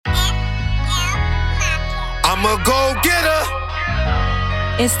I'm a go-getter.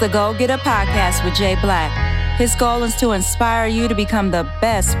 It's the Go Getter Podcast with Jay Black. His goal is to inspire you to become the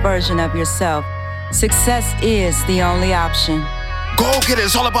best version of yourself. Success is the only option. Go-getter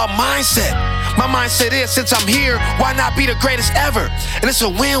is all about mindset. My mindset is, since I'm here, why not be the greatest ever? And it's a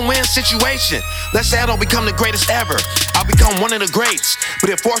win-win situation. Let's say I don't become the greatest ever. I'll become one of the greats. But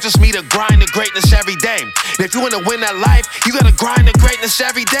it forces me to grind the greatness every day. And if you want to win that life, you got to grind the greatness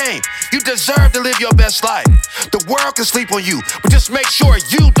every day. You deserve to live your best life. The world can sleep on you, but just make sure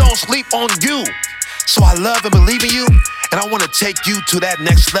you don't sleep on you. So I love and believe in you, and I want to take you to that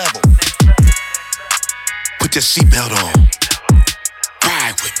next level. Put your seatbelt on.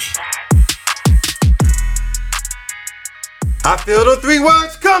 Ride with me. I feel the 3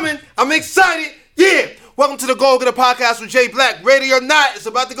 words coming. I'm excited. Yeah. Welcome to the Go Getter Podcast with Jay Black. Ready or not, it's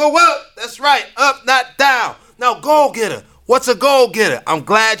about to go up. That's right. Up, not down. Now, Go Getter. What's a Go Getter? I'm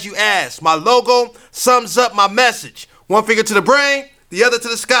glad you asked. My logo sums up my message. One finger to the brain, the other to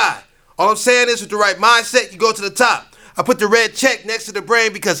the sky. All I'm saying is with the right mindset, you go to the top. I put the red check next to the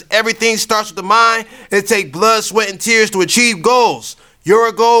brain because everything starts with the mind. It takes blood, sweat, and tears to achieve goals. You're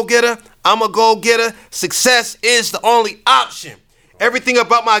a go-getter. I'm a go-getter. Success is the only option. Everything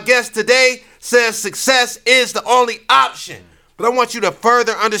about my guest today says success is the only option. But I want you to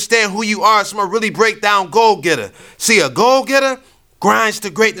further understand who you are, so I'm going to really break down go-getter. See, a go-getter grinds to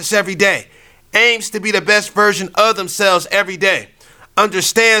greatness every day, aims to be the best version of themselves every day,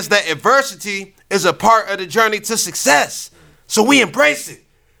 understands that adversity is a part of the journey to success. So we embrace it.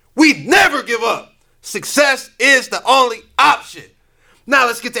 We never give up. Success is the only option. Now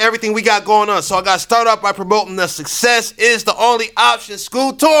let's get to everything we got going on. So I got to start off by promoting the Success is the Only Option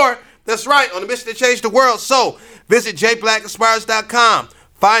school tour. That's right, on a mission to change the world. So visit jblackinspires.com.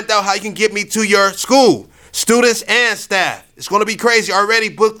 Find out how you can get me to your school, students and staff. It's going to be crazy. Already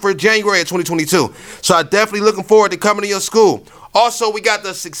booked for January of 2022. So I'm definitely looking forward to coming to your school. Also, we got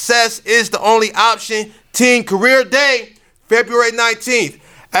the Success is the Only Option Teen Career Day, February 19th.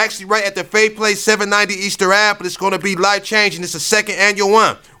 Actually, right at the Faith Place, 790 Easter Ave, but it's going to be life-changing. It's the second annual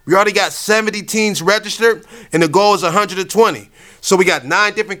one. We already got 70 teens registered, and the goal is 120. So we got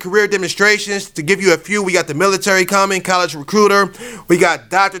 9 different career demonstrations. To give you a few, we got the military coming, college recruiter. We got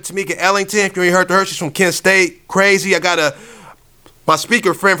Dr. Tamika Ellington. If you ain't heard of her, she's from Kent State. Crazy. I got my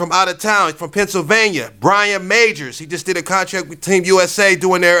speaker friend from out of town, from Pennsylvania, Brian Majors. He just did a contract with Team USA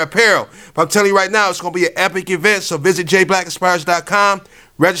doing their apparel. But I'm telling you right now, it's going to be an epic event. So visit jblackinspires.com.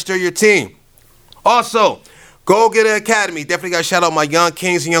 Register your team. Also, Go Getter Academy. Definitely got to shout out my young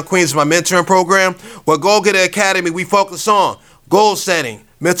kings and young queens, my mentoring program. Well, Go Getter Academy, we focus on goal setting,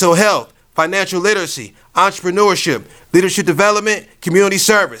 mental health, financial literacy, entrepreneurship, leadership development, community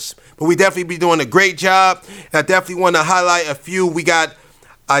service. But we definitely be doing a great job. And I definitely want to highlight a few. We got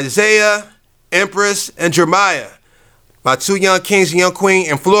Isaiah, Empress, and Jeremiah, my 2 young kings and young queen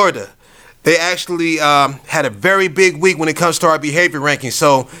in Florida. They actually had a very big week when it comes to our behavior ranking.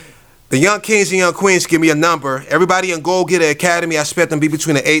 So the young kings and young queens give me a number. Everybody in Go Getter Academy, I expect them to be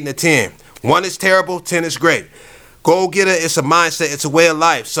between an 8 and a 10. 1 is terrible, 10 is great. Go Getter is a mindset, it's a way of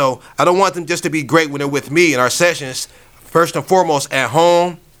life. So I don't want them just to be great when they're with me in our sessions. First and foremost, at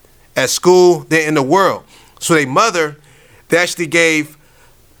home, at school, then in the world. So their mother, they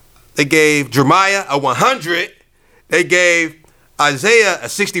gave Jeremiah a 100. They gave Isaiah a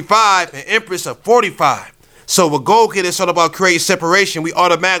 65 and Empress a 45. So with Go Getter, it's all about creating separation. We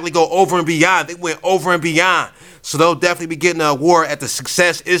automatically go over and beyond. They went over and beyond. So they'll definitely be getting an award at the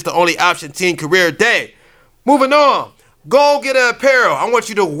Success is the Only Option Teen Career Day. Moving on. Go Getter Apparel. I want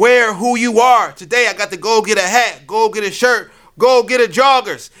you to wear who you are. Today I got the Go Getter hat, Go Getter shirt, Go Getter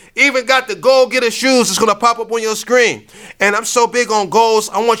joggers. Even got the Go Getter shoes that's going to pop up on your screen. And I'm so big on goals,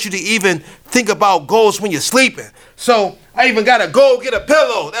 I want you to even think about goals when you're sleeping. So I even got a Go Getter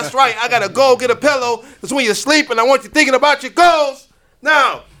pillow. That's right, I got a Go Getter pillow. Because when you're sleeping, I want you thinking about your goals.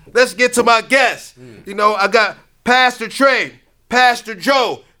 Now, let's get to my guests. You know, I got Pastor Trey, Pastor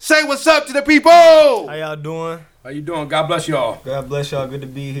Joe. Say what's up to the people. How y'all doing? How you doing? God bless y'all. God bless y'all. Good to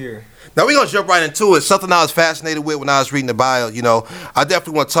be here. Now we're going to jump right into it. Something I was fascinated with when I was reading the bio. You know, I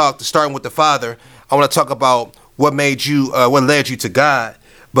definitely want to talk, starting with the Father. I want to talk about what led you to God.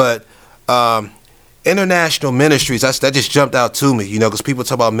 But international ministries, that just jumped out to me, you know, because people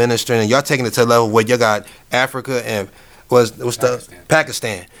talk about ministering and y'all taking it to a level where you got Africa and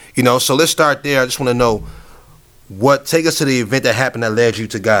Pakistan. You know, so let's start there. I just want to know take us to the event that happened that led you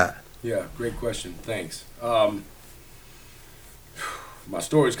to God. Yeah, great question. Thanks. My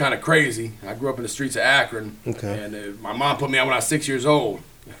story's kind of crazy. I grew up in the streets of Akron, and my mom put me out when I was 6 years old.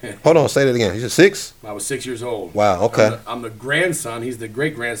 Hold on, say that again. You said 6? I was 6 years old. Wow, okay. I'm the grandson. He's the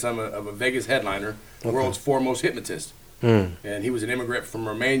great-grandson of a Vegas headliner, the world's foremost hypnotist. And he was an immigrant from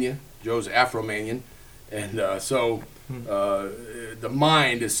Romania. Joe's Afro-Manian. And the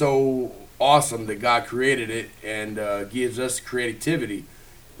mind is so awesome that God created it and gives us creativity.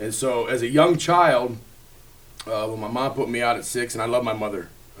 And so as a young child, when my mom put me out at 6, and I love my mother,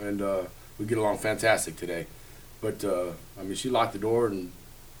 and we get along fantastic today. But, she locked the door and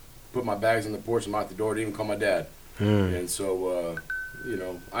put my bags on the porch and locked the door, didn't even call my dad. And so,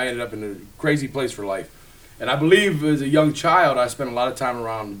 I ended up in a crazy place for life. And I believe as a young child, I spent a lot of time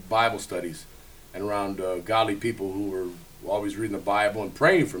around Bible studies and around godly people who were always reading the Bible and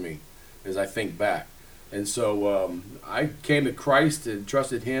praying for me as I think back. And so I came to Christ and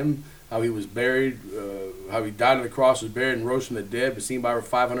trusted him, how he was buried, how he died on the cross, was buried and rose from the dead, was seen by over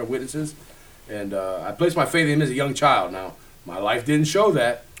 500 witnesses. And I placed my faith in him as a young child. Now, my life didn't show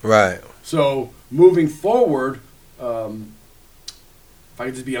that. Right. So moving forward, if I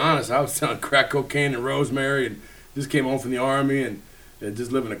could just be honest, I was selling crack cocaine and rosemary and just came home from the Army and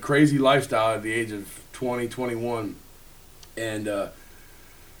just living a crazy lifestyle at the age of 20, 21. And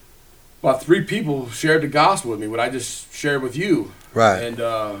about 3 people shared the gospel with me, what I just shared with you. Right. And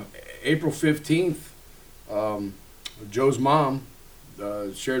April 15th, Joe's mom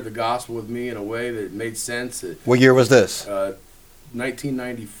shared the gospel with me in a way that made sense. What year was this?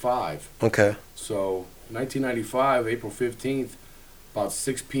 1995. Okay. So 1995, April 15th, about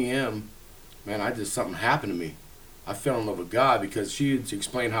 6 p.m., man, something happened to me. I fell in love with God because she had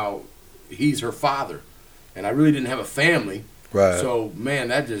explained how he's her father. And I really didn't have a family. Right. So, man,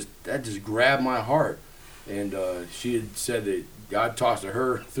 that just grabbed my heart. And she had said that God talks to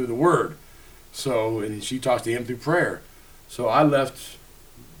her through the Word. So, and she talks to him through prayer. So I left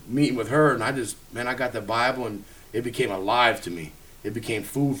meeting with her, and I got the Bible, and it became alive to me. It became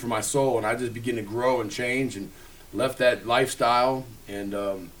food for my soul, and I just began to grow and change and left that lifestyle and,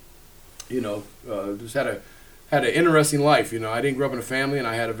 just had an interesting life. I didn't grow up in a family, and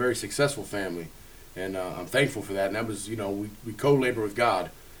I had a very successful family. And I'm thankful for that. And that was, we co-labor with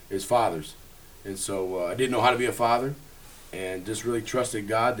God as fathers. And so I didn't know how to be a father and just really trusted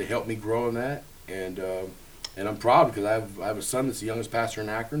God to help me grow in that. And I'm proud because I have a son that's the youngest pastor in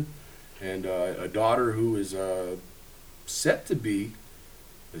Akron and a daughter who is set to be,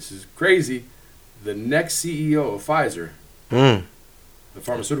 this is crazy, the next CEO of Pfizer, the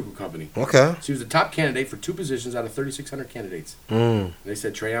pharmaceutical company. Okay. She was the top candidate for 2 positions out of 3,600 candidates. And they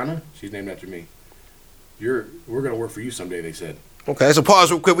said, Trayana, she's named after me. We're going to work for you someday, they said. Okay, so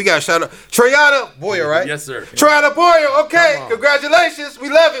pause real quick. We got to shout out Trayana Boyer, right? Yes, sir. Trayana Boyer, okay. Congratulations. We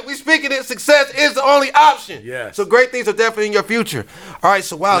love it. We speaking it. Success is the only option. Yes. So great things are definitely in your future. All right,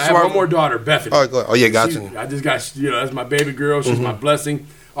 so wow. I have one more daughter, Bethany. All right, go ahead. Oh, yeah, got you. I just got, that's my baby girl. She's my blessing.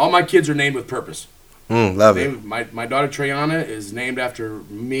 All my kids are named with purpose. Love it. My daughter Trayana is named after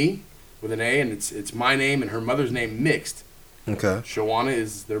me with an A, and it's my name and her mother's name mixed. Okay. Shawana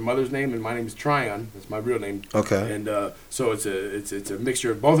is their mother's name, and my name is Tryon. That's my real name. Okay. And so it's a mixture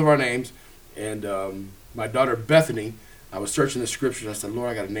of both of our names. And my daughter Bethany, I was searching the scriptures. I said,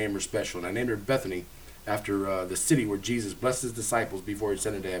 Lord, I got to name her special, and I named her Bethany after the city where Jesus blessed his disciples before he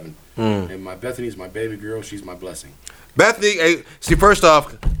sent into heaven. And my Bethany is my baby girl. She's my blessing. Bethany, hey, see, first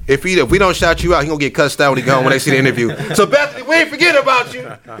off, if we don't shout you out, he gonna get cussed out when he go home when they see the interview. So Bethany, we ain't forget about you.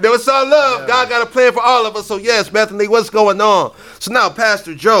 There was all love. God got a plan for all of us. So yes, Bethany, what's going on? So now,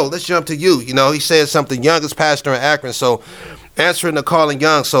 Pastor Joe, let's jump to you. He said something, youngest pastor in Akron. So answering the calling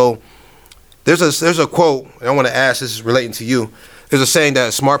young. So there's a quote, and I want to ask, this is relating to you. There's a saying that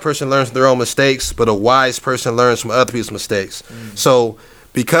a smart person learns from their own mistakes, but a wise person learns from other people's mistakes. So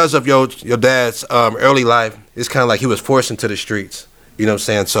because of your dad's early life, it's kind of like he was forced into the streets. You know what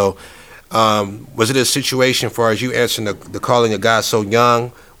I'm saying? So was it a situation far as you answering the calling of God so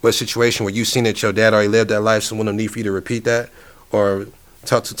young? Was a situation where you seen that your dad already lived that life, someone will need for you to repeat that? Or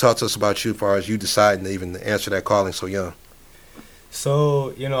talk to us about you as far as you deciding to even answer that calling so young.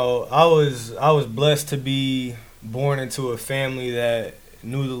 So, I was blessed to be born into a family that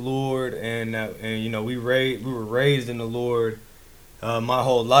knew the Lord and we were raised in the Lord my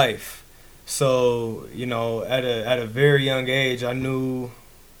whole life. So, at a very young age, I knew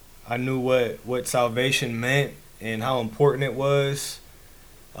what salvation meant and how important it was.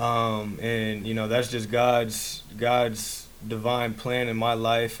 And that's just God's divine plan in my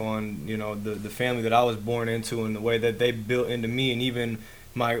life on, the family that I was born into and the way that they built into me, and even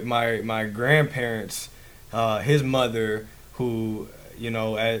my grandparents, his mother, who,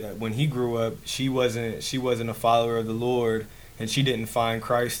 when he grew up, she wasn't a follower of the Lord. And she didn't find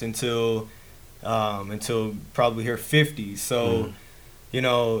Christ until probably her 50s. So, you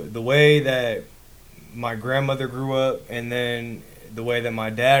know, the way that my grandmother grew up, and then the way that my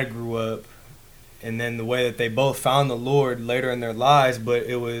dad grew up, and then the way that they both found the Lord later in their lives, but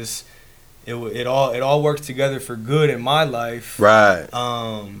it all worked together for good in my life. Right.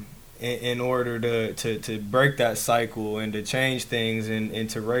 In order to break that cycle and to change things and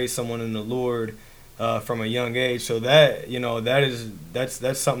to raise someone in the Lord from a young age. So that, you know,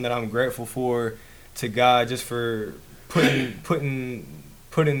 that's something that I'm grateful for to God, just for putting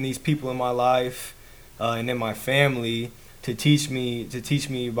these people in my life and in my family to teach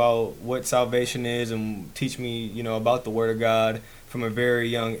me about what salvation is, and teach me, you know, about the Word of God from a very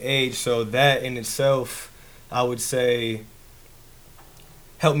young age. So that in itself, I would say,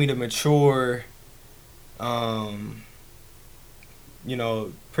 helped me to mature, you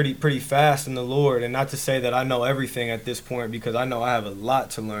know, pretty fast in the Lord. And not to say that I know everything at this point, because I know I have a lot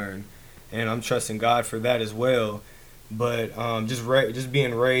to learn, and I'm trusting God for that as well. But just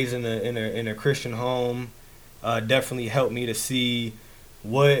being raised in a Christian home definitely helped me to see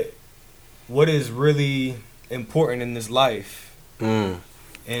what is really important in this life. And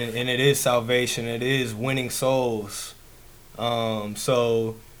it is salvation. It is winning souls.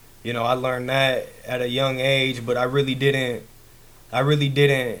 So, you know, I learned that at a young age, but I really didn't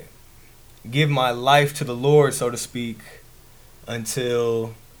give my life to the Lord, so to speak,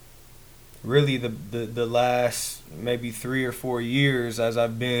 until really the last maybe 3 or 4 years, as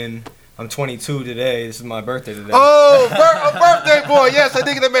I'm 22 today. This is my birthday today. Oh, a birthday boy. Yes, I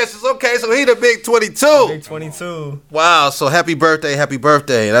think the message. Okay, so he the big 22. Big 22. Wow, so happy birthday.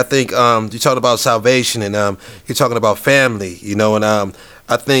 And I think you talked about salvation, and you're talking about family, you know, and I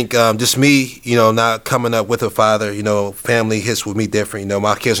think just me, you know, not coming up with a father, you know, family hits with me different. You know,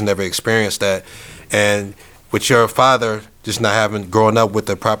 my kids never experienced that. And with your father just not growing up with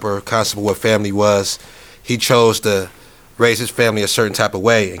the proper concept of what family was, he chose to raise his family a certain type of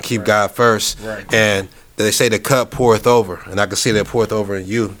way and keep God first. Right. And they say the cup poureth over, and I can see that poureth over in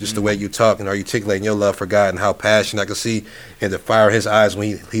you, just the way you talk and articulating your love for God, and how passionate I can see in the fire in his eyes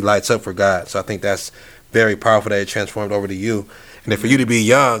when he lights up for God. So I think that's very powerful that it transformed over to you. And then for you to be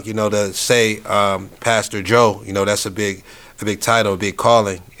young, you know, to say Pastor Joe, you know, that's a big title, a big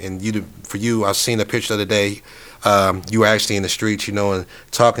calling. And for you, I've seen a picture the other day. You were actually in the streets, you know, and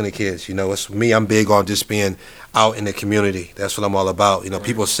talking to kids. You know, it's me. I'm big on just being out in the community. That's what I'm all about. You know,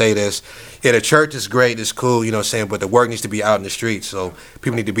 people say this. Yeah, the church is great. It's cool, you know what I'm saying? But the work needs to be out in the streets. So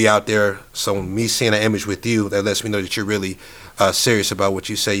people need to be out there. So me seeing an image with you, that lets me know that you're really serious about what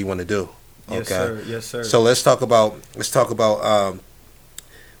you say you want to do. Yes, sir. Yes, sir. So let's talk about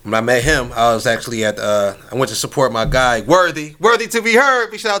when I met him, I was actually I went to support my guy, Worthy to be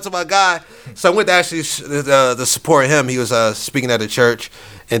heard. Big shout out to my guy. So I went to actually to support him. He was speaking at the church,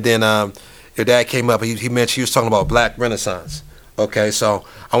 and then your dad came up. He mentioned he was talking about Black Renaissance. Okay, so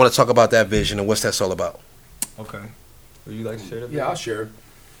I want to talk about that vision and what's that all about. Okay, would you like to share that? Yeah, I'll share.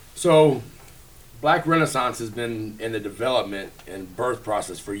 So, Black Renaissance has been in the development and birth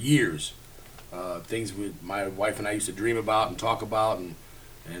process for years. Things my wife and I used to dream about and talk about,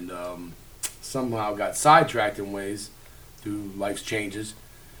 and somehow got sidetracked in ways through life's changes.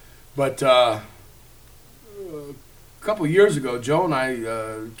 But a couple of years ago, Joe and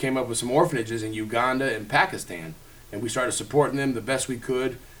I came up with some orphanages in Uganda and Pakistan, and we started supporting them the best we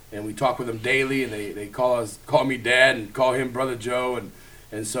could. And we talk with them daily, and they call me Dad and call him Brother Joe,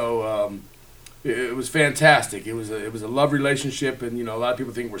 and so it was fantastic. It was a love relationship, and you know, a lot of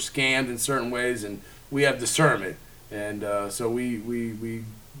people think we're scammed in certain ways, and we have discernment, and so we're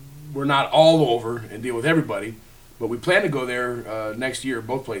not all over and deal with everybody, but we plan to go there next year,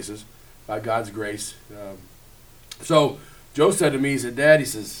 both places, by God's grace. So Joe said to me, he said, Dad, he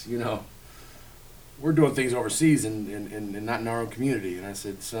says, you know, we're doing things overseas and not in our own community. And I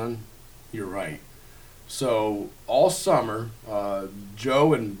said, son, you're right. So all summer,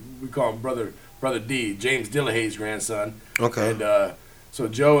 Joe and we call him Brother D, James Dillahay's grandson. Okay. And so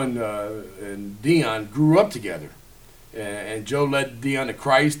Joe and Dion grew up together. And Joe led Dion to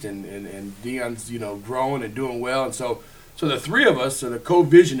Christ, and Dion's, you know, growing and doing well. And so the three of us are the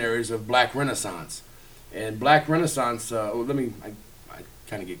co-visionaries of Black Renaissance. And Black Renaissance, I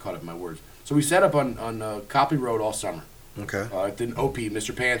kind of get caught up in my words. So we set up on Copley Road all summer. Okay. At the OP,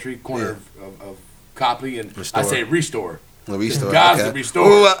 Mr. Pantry, corner of Copley, and Restore. I say Restore. Restore. God's okay. the Restore.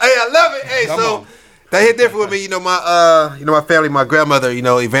 Ooh, hey, I love it. Hey, Come so on. that hit different with me. You know, my family, my grandmother, you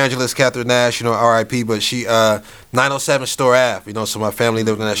know, Evangelist Catherine Nash, you know, R.I.P., but she 907 Store Ave. You know, so my family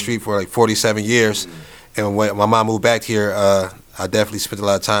lived on that street for like 47 years, and when my mom moved back here, I definitely spent a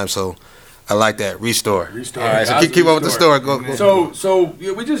lot of time. So I like that Restore. Restore. All right, so God's keep the up with the Restore. story. Go. So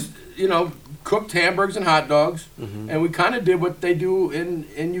yeah, we just, you know, cooked hamburgers and hot dogs, and we kind of did what they do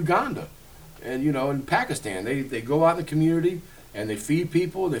in Uganda, and in Pakistan. They go out in the community and they feed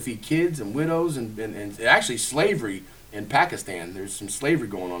people. They feed kids and widows, and actually slavery in Pakistan. There's some slavery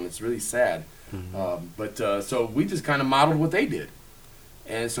going on. It's really sad. So we just kind of modeled what they did.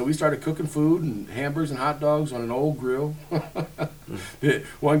 And so we started cooking food and hamburgers and hot dogs on an old grill.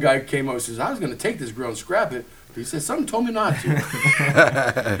 One guy came up and says, I was going to take this grill and scrap it. But he said, something told me not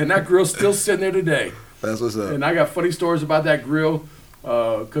to. And that grill's still sitting there today. That's what's up. And I got funny stories about that grill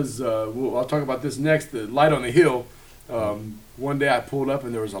because I'll talk about this next, the light on the hill. One day I pulled up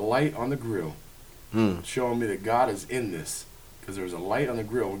and there was a light on the grill showing me that God is in this, because there was a light on the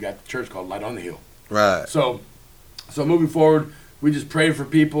grill. We got the church called Light on the Hill. Right. So moving forward, we just prayed for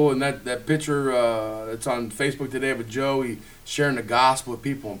people, and that picture it's on Facebook today with Joe. He sharing the gospel with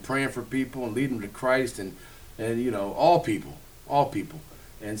people and praying for people and leading them to Christ, and all people.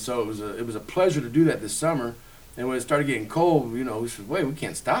 And so it was a pleasure to do that this summer. And when it started getting cold, we said, wait, we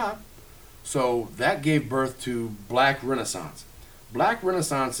can't stop. So that gave birth to Black Renaissance. Black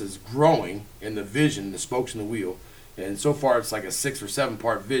Renaissance is growing in the vision, the spokes in the wheel, and so far it's like a 6 or 7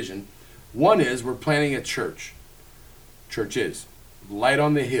 part vision. One is we're planning a church. Church is Light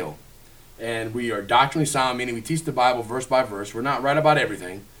on the Hill, and we are doctrinally sound, meaning we teach the Bible verse by verse. We're not right about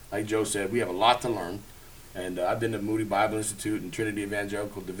everything, like Joe said. We have a lot to learn, and I've been to Moody Bible Institute and Trinity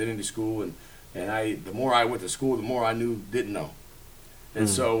Evangelical Divinity School, and the more I went to school, the more I didn't know, and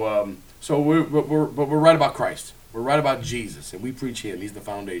so we're right about Christ. We're right about Jesus, and we preach Him. He's the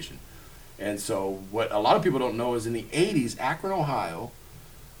foundation. And so what a lot of people don't know is in the 80s, Akron, Ohio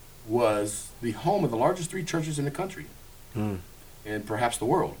was the home of the largest 3 churches in the country. And perhaps the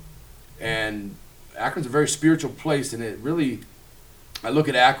world. And Akron's a very spiritual place, and I look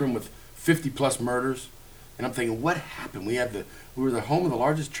at Akron with 50 plus murders, and I'm thinking, what happened? We were the home of the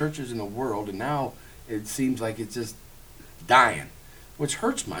largest churches in the world, and now it seems like it's just dying, which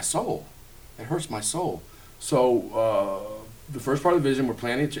hurts my soul. It hurts my soul. So the first part of the vision, we're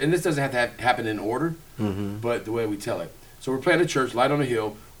planning, and this doesn't have to happen in order, but the way we tell it. So we're planning a church, Light on the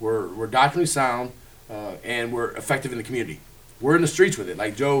Hill. We're doctrinally sound, and we're effective in the community. We're in the streets with it,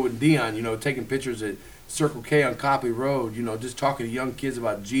 like Joe and Dion, taking pictures at Circle K on Copley Road, just talking to young kids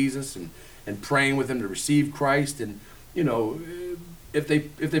about Jesus and praying with them to receive Christ. And, if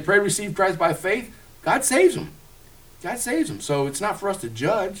they pray to receive Christ by faith, God saves them. God saves them. So it's not for us to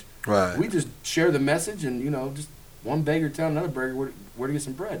judge. Right. We just share the message, and, just one beggar telling another beggar where to get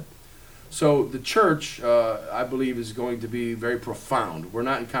some bread. So the church, I believe, is going to be very profound. We're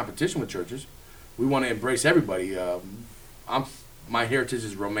not in competition with churches. We want to embrace everybody. My heritage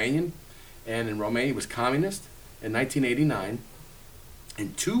is Romanian, and in Romania it was communist. In 1989,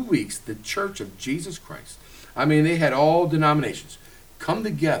 in 2 weeks, the Church of Jesus Christ, they had all denominations come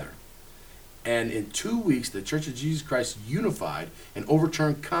together, and in 2 weeks, the Church of Jesus Christ unified and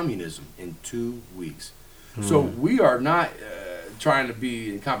overturned communism in 2 weeks. So we are not trying to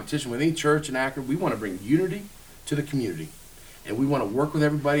be in competition with any church in Akron. We want to bring unity to the community. And we want to work with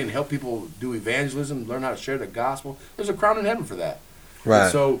everybody and help people do evangelism, learn how to share the gospel. There's a crown in heaven for that.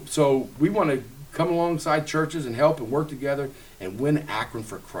 Right. So we want to come alongside churches and help and work together and win Akron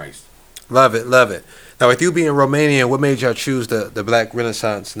for Christ. Love it, love it. Now, with you being Romanian, what made y'all choose the Black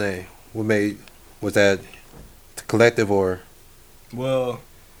Renaissance name? Was that the collective or? Well,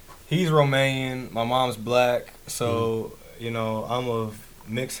 he's Romanian. My mom's black, so I'm of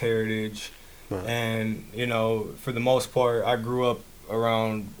mixed heritage. Right. And, for the most part, I grew up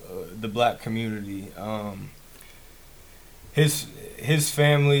around the black community. His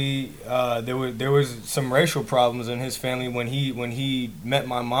family, there was some racial problems in his family when he met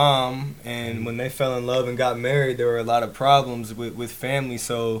my mom, and when they fell in love and got married, there were a lot of problems with family.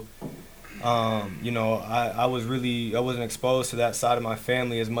 So, I wasn't exposed to that side of my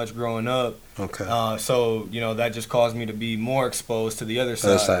family as much growing up. Okay. So that just caused me to be more exposed to the other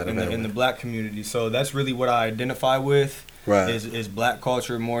side in the black community. So that's really what I identify with. Right. Is black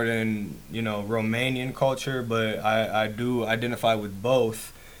culture more than Romanian culture, but I do identify with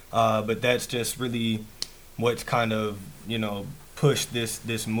both. But that's just really what's kind of pushed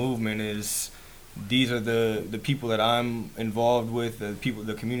this movement. Is these are the people that I'm involved with,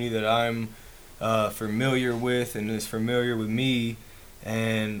 the community that I'm familiar with and is familiar with me,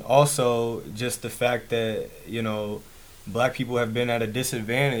 and also just the fact that black people have been at a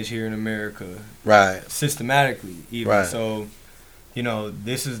disadvantage here in America, right? Systematically, even. Right. So,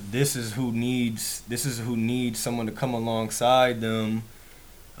 this is who needs someone to come alongside them,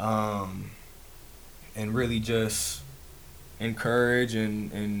 and really just encourage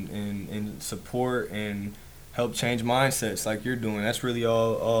and support and help change mindsets like you're doing. That's really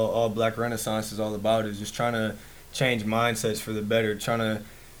all Black Renaissance is all about, is just trying to change mindsets for the better, trying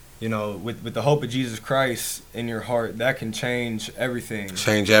to, with the hope of Jesus Christ in your heart, that can change everything.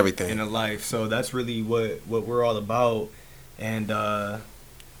 Change everything in a life. So that's really what we're all about. And,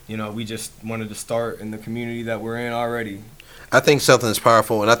 we just wanted to start in the community that we're in already. I think something is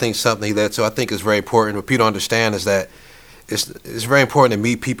powerful, and I think something that I think is very important. What people don't understand is that it's very important to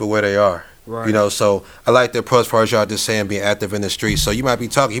meet people where they are. Right. So I like the approach as far as y'all just saying being active in the streets. So you might be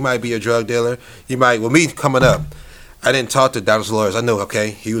talking, you might be a drug dealer. With me coming up, I didn't talk to doctors, lawyers. I knew, okay,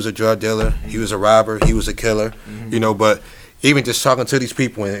 he was a drug dealer, he was a robber, he was a killer, but even just talking to these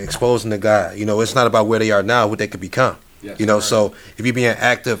people and exposing the guy, it's not about where they are now, what they could become. Yes, right. So if you're being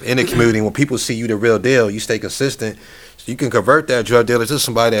active in the community, when people see you the real deal, you stay consistent, so you can convert that drug dealer to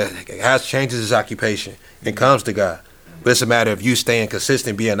somebody that changes his occupation and comes to God. But it's a matter of you staying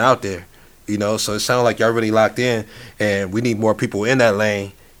consistent, being out there, So it sounds like y'all really locked in, and we need more people in that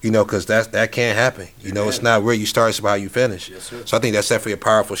lane, because that can't happen. It's not where you start, it's about how you finish. Yes, sir. So I think that's definitely a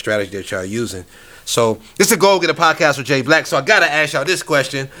powerful strategy that y'all using. So this is a Go Get a Podcast with Jay Black. So I got to ask y'all this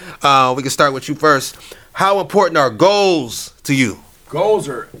question. We can start with you first. How important are goals to you? Goals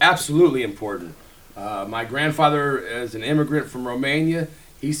are absolutely important. My grandfather is an immigrant from Romania.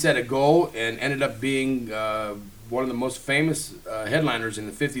 He set a goal and ended up being one of the most famous headliners in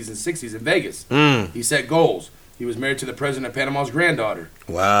the 50s and 60s in Vegas. He set goals. He was married to the president of Panama's granddaughter.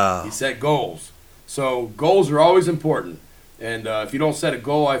 Wow. He set goals. So goals are always important. And if you don't set a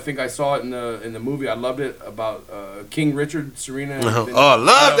goal, I think I saw it in the movie. I loved it about King Richard, Serena. I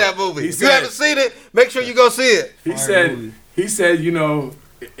love that movie. If you haven't seen it, make sure you go see it. He said,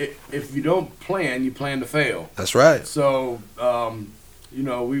 if you don't plan, you plan to fail. That's right. So,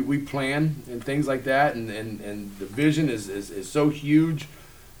 we plan and things like that, and the vision is so huge.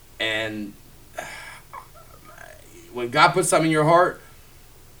 And when God puts something in your heart,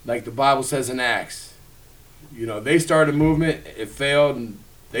 like the Bible says in Acts, they started a movement, it failed, and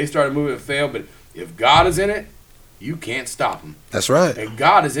they started a movement, it failed. But if God is in it, you can't stop him. That's right. And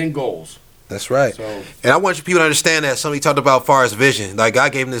God is in goals. That's right. So, and I want you people to understand that somebody talked about as far as vision. Like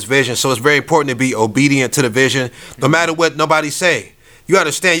God gave him this vision, so it's very important to be obedient to the vision, no matter what nobody say. You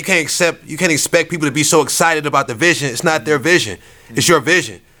understand? You can't expect people to be so excited about the vision. It's not their vision. It's your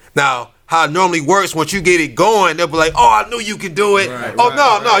vision. Now, how it normally works, once you get it going, they'll be like, "Oh, I knew you could do it." Right,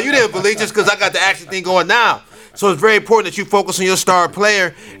 No, you didn't believe just because I got the action thing going now. So it's very important that you focus on your star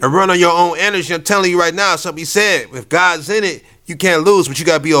player and run on your own energy. I'm telling you right now, somebody said, if God's in it, you can't lose, but you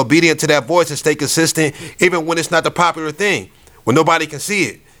got to be obedient to that voice and stay consistent, even when it's not the popular thing, when nobody can see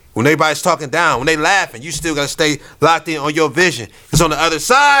it, when everybody's talking down, when they laughing, you still got to stay locked in on your vision. Because on the other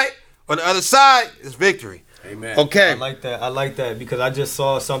side is victory. Amen. Okay. I like that because I just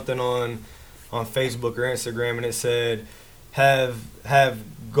saw something on Facebook or Instagram, and it said, have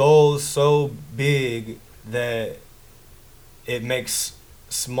goals so big that it makes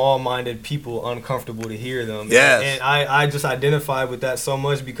small-minded people uncomfortable to hear them. Yes. And I just identified with that so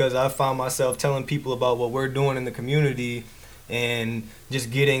much because I found myself telling people about what we're doing in the community and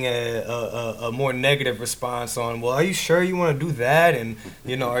just getting a more negative response on, well, are you sure you want to do that? And,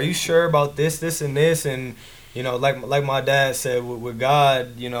 are you sure about this, and this? And, like my dad said, with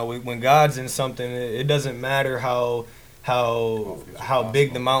God, when God's in something, it doesn't matter how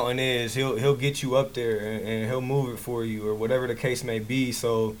big the mountain is. He'll get you up there and he'll move it for you, or whatever the case may be.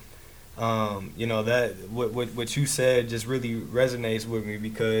 So that what you said just really resonates with me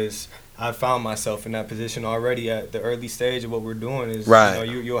because I found myself in that position already at the early stage of what we're doing. Is right.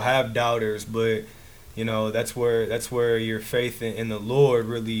 You'll have doubters, but that's where your faith in the Lord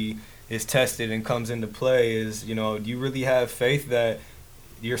really is tested and comes into play. Is do you really have faith that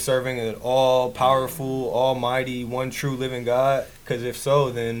you're serving an all-powerful, almighty, one true living God? Because if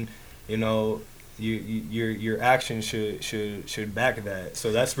so, then your actions should back that.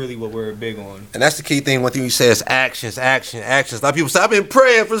 So that's really what we're big on. And that's the key thing. One thing you say is actions. A lot of people say, I've been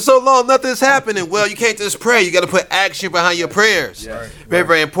praying for so long, nothing's happening. Well, you can't just pray. You got to put action behind your prayers. Yes. Very,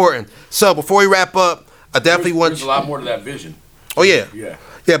 very important. So before we wrap up, I definitely want there's a lot more to that vision. Oh, yeah.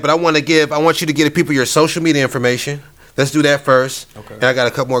 Yeah, but I want you to give people your social media information. Let's do that first. Okay. And I got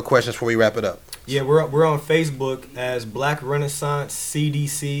a couple more questions before we wrap it up. Yeah, we're on Facebook as Black Renaissance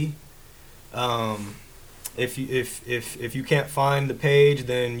CDC. If you can't find the page,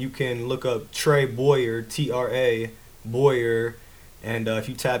 then you can look up Trey Boyer, Tra Boyer, and if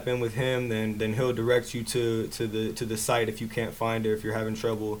you tap in with him, then he'll direct you to the site if you can't find it, if you're having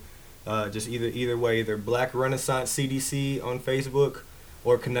trouble. Just either way, either Black Renaissance CDC on Facebook,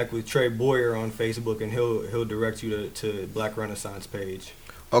 or connect with Trey Boyer on Facebook, and he'll direct you to Black Renaissance page.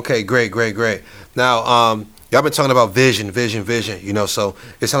 Okay, great. Now, y'all been talking about vision. You know, so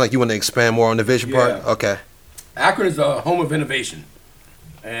it sounds like you want to expand more on the vision part. Okay. Akron is the home of innovation,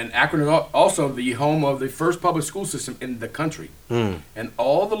 and Akron is also the home of the first public school system in the country. And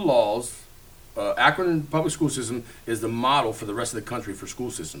all the laws, Akron public school system is the model for the rest of the country for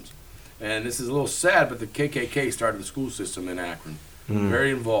school systems. And this is a little sad, but the KKK started the school system in Akron,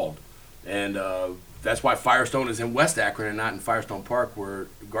 very involved, and that's why Firestone is in West Akron and not in Firestone Park where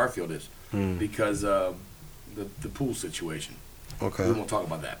Garfield is, because the pool situation. Okay. We won't talk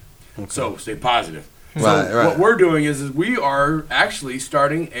about that. Okay. So stay positive. Right. What we're doing is we are actually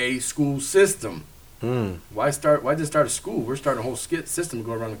starting a school system. Why just start a school? We're starting a whole system to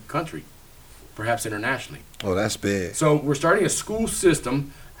go around the country, perhaps internationally. Oh, that's big. So we're starting a school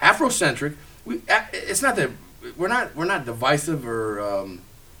system, Afrocentric. It's not that we're not divisive or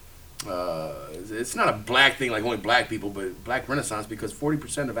it's not a black thing like only black people, but black renaissance, because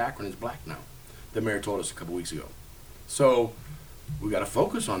 40% of Akron is black now. The mayor told us a couple weeks ago. So we got to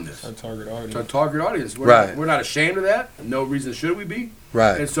focus on this. Our target audience. It's our target audience. We're not ashamed of that. No reason should we be.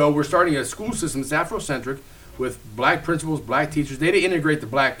 Right. And so we're starting a school system that's Afrocentric with black principals, black teachers. They didn't integrate the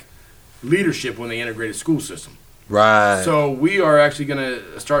black leadership when they integrated school system. Right. So we are actually going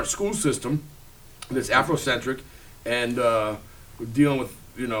to start a school system that's Afrocentric, and we're dealing with,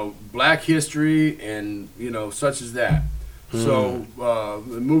 black history and, such as that. So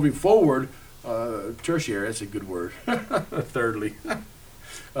moving forward, tertiary, that's a good word. Thirdly,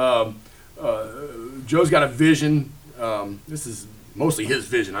 Joe's got a vision. This is mostly his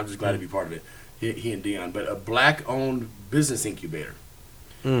vision. I'm just glad to be part of it. He and Dion, but a black-owned business incubator,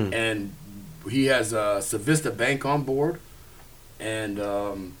 and he has Savista Bank on board, and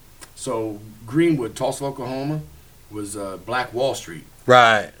so Greenwood, Tulsa, Oklahoma, was Black Wall Street.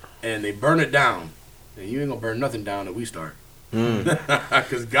 Right. And they burn it down, and you ain't gonna burn nothing down that we start.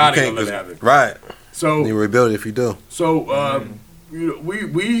 Because God ain't gonna let it happen. Right. So you rebuild it if you do. So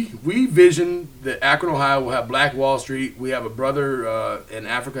we vision that Akron, Ohio will have Black Wall Street. We have a brother in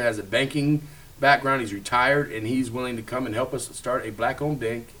Africa has a banking background. He's retired, and he's willing to come and help us start a black-owned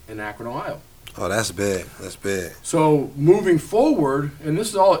bank in Akron, Ohio. Oh, that's big. That's big. So moving forward, and this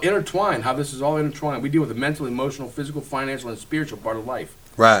is all intertwined. How this is all intertwined. We deal with the mental, emotional, physical, financial, and spiritual part of life.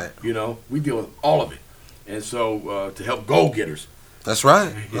 Right. We deal with all of it. And so to help goal-getters. That's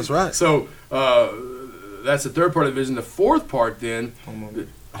right. That's right. So that's the third part of the vision. The fourth part then,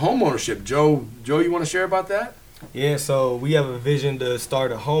 home ownership. Joe, you want to share about that? Yeah, so we have a vision to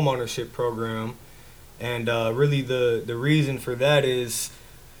start a home ownership program. And really the reason for that is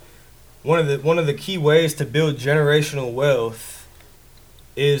one of the key ways to build generational wealth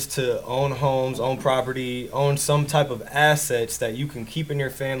is to own homes, own property, own some type of assets that you can keep in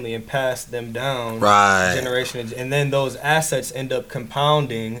your family and pass them down generation. And then those assets end up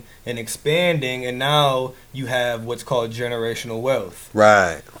compounding and expanding, and now you have what's called generational wealth.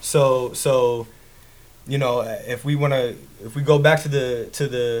 Right. So if we go back to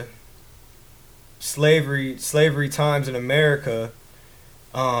the slavery times in America,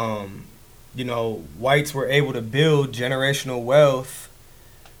 whites were able to build generational wealth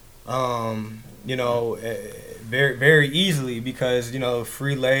very, very easily because,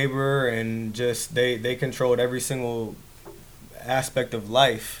 free labor and just they controlled every single aspect of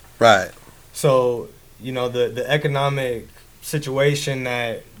life. Right. So, the economic situation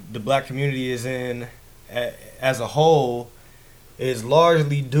that the black community is in as a whole is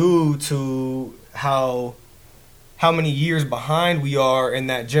largely due to how many years behind we are in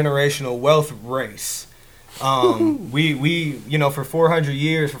that generational wealth race. We for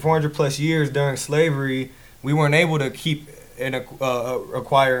 400 plus years during slavery, we weren't able to keep and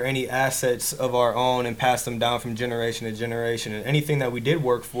acquire any assets of our own and pass them down from generation to generation. And anything that we did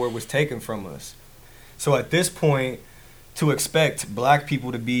work for was taken from us. So at this point, to expect black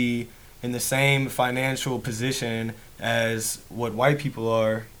people to be in the same financial position as what white people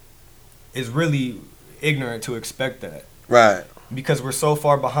are is really ignorant to expect that. Right. Because we're so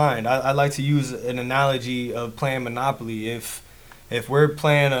far behind. I like to use an analogy of playing Monopoly. If we're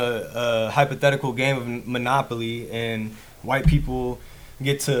playing a hypothetical game of Monopoly and white people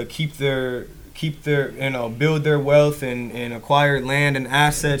get to keep their build their wealth and acquire land and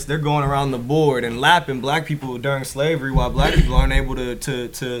assets, they're going around the board and lapping black people during slavery while black people aren't able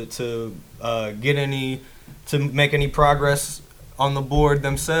to make any progress on the board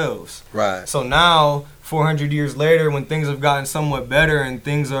themselves. Right. So now, 400 years later, when things have gotten somewhat better and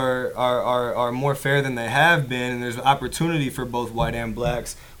things are more fair than they have been, and there's opportunity for both white and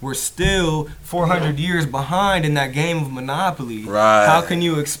blacks, we're still 400 years behind in that game of Monopoly. Right. How can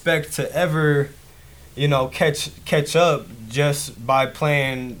you expect to ever, catch up just by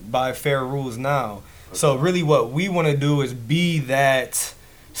playing by fair rules now. So really what we want to do is be that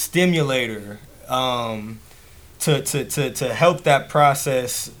stimulator to help that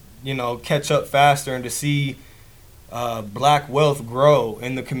process, catch up faster, and to see black wealth grow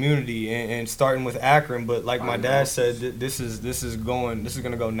in the community, and starting with Akron. But like my dad said, this is going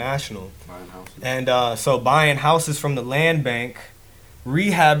to go national. And so buying houses from the land bank,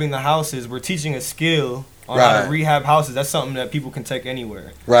 rehabbing the houses, we're teaching a skill on how to rehab houses. That's something that people can take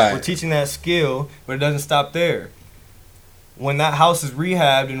anywhere. Right. We're teaching that skill, but it doesn't stop there. When that house is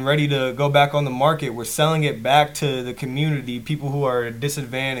rehabbed and ready to go back on the market, we're selling it back to the community, people who are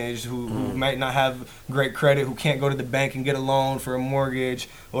disadvantaged, who might not have great credit, who can't go to the bank and get a loan for a mortgage,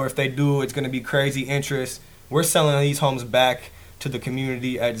 or if they do, it's going to be crazy interest. We're selling these homes back to the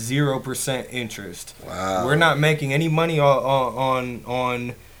community at 0% interest. Wow. We're not making any money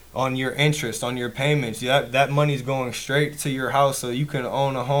on your interest, on your payments. That money's going straight to your house so you can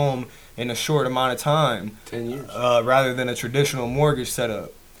own a home in a short amount of time. 10 years. Rather than a traditional mortgage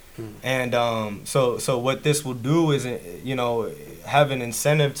setup. And so what this will do is, have an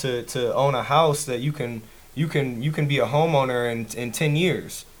incentive to own a house that you can be a homeowner in 10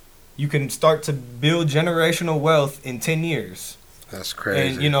 years. You can start to build generational wealth in 10 years. That's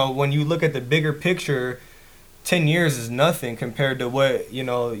crazy. And when you look at the bigger picture, 10 years is nothing compared to what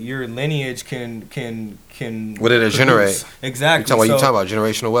your lineage can what did it generate? Exactly. You're talking about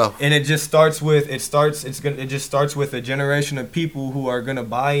generational wealth. And it just starts with a generation of people who are gonna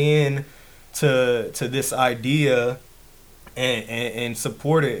buy in to this idea and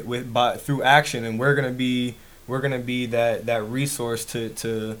support it through action. And we're gonna be that resource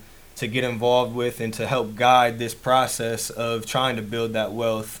to get involved with and to help guide this process of trying to build that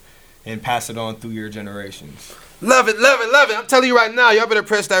wealth and pass it on through your generations. Love it, love it, love it. I'm telling you right now, y'all better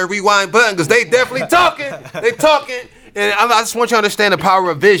press that rewind button because they definitely talking. They talking. And I just want you to understand the power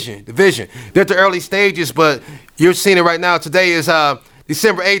of vision. The vision. They're at the early stages, but you're seeing it right now. Today is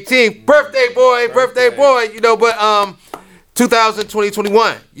December 18th. Birthday boy.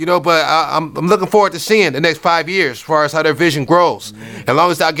 2021, but I'm looking forward to seeing the next 5 years as far as how their vision grows. Mm-hmm. As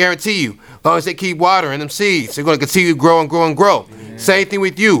long as I guarantee you, as long as they keep watering them seeds, they're going to continue to grow and grow and grow. Mm-hmm. Same thing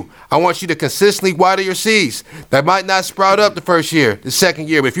with you. I want you to consistently water your seeds. That might not sprout up the first year, the second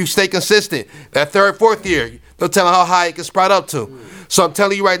year, but if you stay consistent, that third, fourth year, they'll tell them how high it can sprout up to. Mm-hmm. So I'm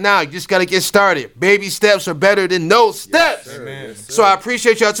telling you right now, you just got to get started. Baby steps are better than no steps. Yes, so I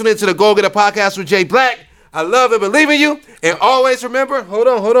appreciate y'all tuning into the Go Get a Podcast with Jay Black. I love and believe in you. And always remember, hold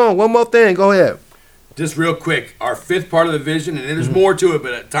on. One more thing. Go ahead. Just real quick, our fifth part of the vision, and there's more to it,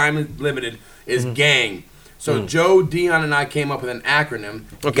 but time is limited, is GANG. So Joe, Dion, and I came up with an acronym,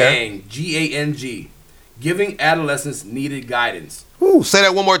 GANG, G-A-N-G, Giving Adolescents Needed Guidance. Ooh, say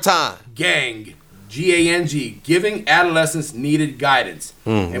that one more time. GANG, G-A-N-G, Giving Adolescents Needed Guidance.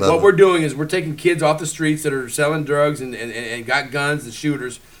 And what we're doing is we're taking kids off the streets that are selling drugs and got guns and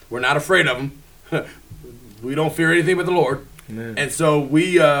shooters. We're not afraid of them. We don't fear anything but the Lord. Amen. And so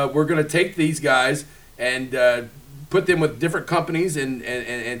we're going to take these guys and put them with different companies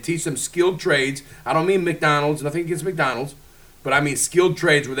and teach them skilled trades. I don't mean McDonald's, nothing against McDonald's, but I mean skilled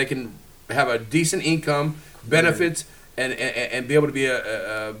trades where they can have a decent income, benefits, and be able to be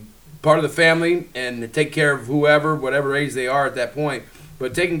a part of the family and take care of whatever age they are at that point.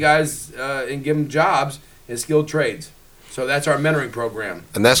 But taking guys and give them jobs in skilled trades. So that's our mentoring program.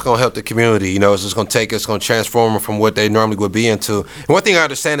 And that's going to help the community. It's just going to transform them from what they normally would be into. And one thing I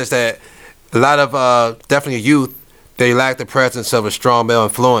understand is that a lot of definitely youth, they lack the presence of a strong male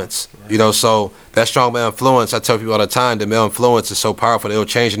influence. Right. So that strong male influence, I tell people all the time, the male influence is so powerful. It'll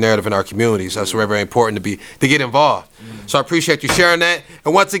change the narrative in our communities. That's very, very important to get involved. So I appreciate you sharing that.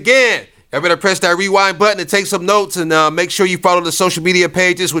 And once again, y'all better press that rewind button and take some notes and make sure you follow the social media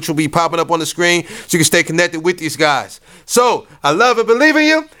pages, which will be popping up on the screen so you can stay connected with these guys. So I love and believe in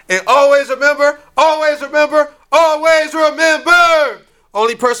you. And always remember,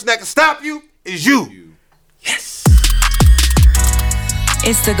 only person that can stop you is you. Yes.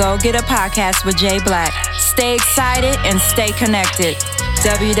 It's the Go Get a Podcast with Jay Black. Stay excited and stay connected.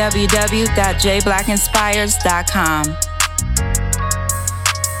 www.jblackinspires.com